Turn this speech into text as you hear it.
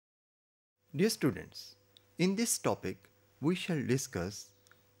Dear students, in this topic we shall discuss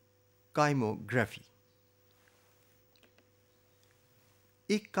kymography.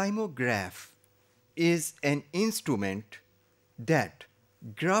 A kymograph is an instrument that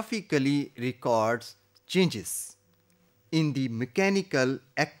graphically records changes in the mechanical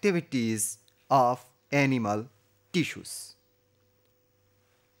activities of animal tissues.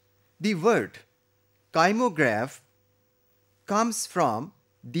 The word kymograph comes from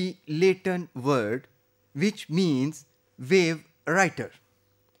the Latin word which means wave writer.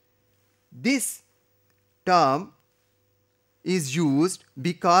 This term is used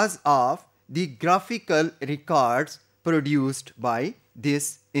because of the graphical records produced by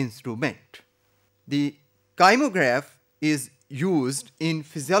this instrument. The kymograph is used in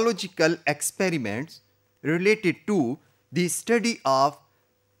physiological experiments related to the study of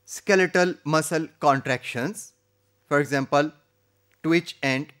skeletal muscle contractions, for example, twitch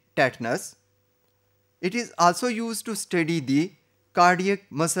and tetanus. It is also used to study the cardiac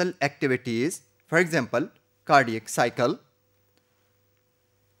muscle activities, for example, cardiac cycle.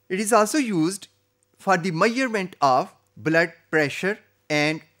 It is also used for the measurement of blood pressure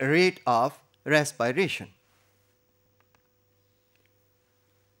and rate of respiration.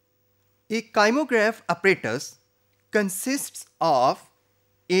 A kymograph apparatus consists of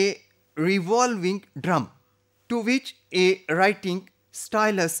a revolving drum to which a writing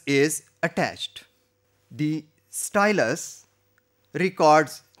stylus is attached. The stylus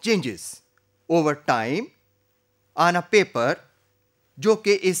records changes over time on a paper जो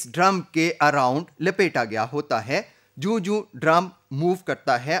कि इस drum के around लपेटा गया होता है. जो drum move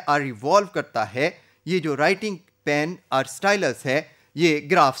करता है और रिवॉल्व करता है, ये जो राइटिंग पेन और स्टाइलस है ये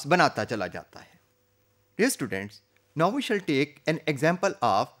ग्राफ्स बनाता चला जाता है. Dear students, now we shall take an example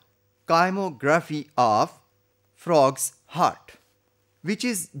of kymography of frog's heart, which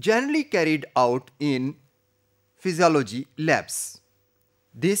is generally carried out in physiology labs.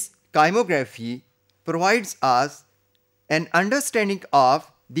 This kymography provides us an understanding of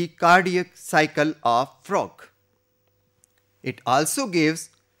the cardiac cycle of frog. It also gives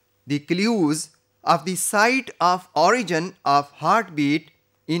the clues of the site of origin of heartbeat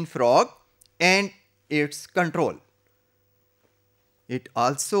in frog and its control. It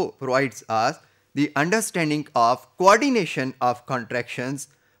also provides us the understanding of coordination of contractions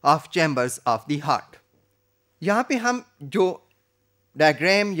of chambers of the heart. यहाँ पे हम जो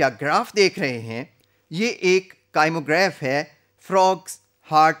diagram या graph देख रहे हैं ये एक काइमोग्राफ है फ्रॉग्स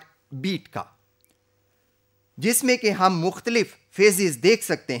हार्ट बीट का, जिसमें कि हम मुख्तलिफ फेजेस देख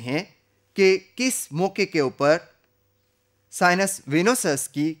सकते हैं कि किस मौके के ऊपर साइनस वेनोसस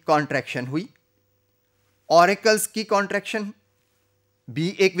की कॉन्ट्रैक्शन हुई, ऑरिकल्स की कॉन्ट्रैक्शन भी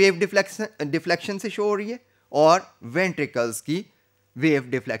एक वेव डिफ्लेक्शन से शो हो रही है और वेंट्रिकल्स की वेव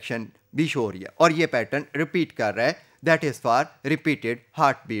डिफ्लेक्शन भी शो हो रही है, और ये पैटर्न रिपीट कर रहा है. That is for repeated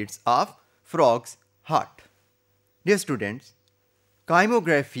heart beats of frogs heart. Dear students,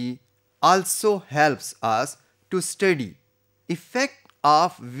 kymography also helps us to study effect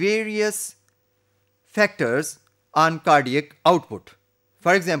of various factors on cardiac output.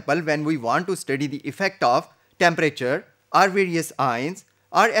 For example, when we want to study the effect of temperature or various ions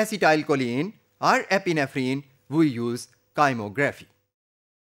or acetylcholine or epinephrine, we use kymography.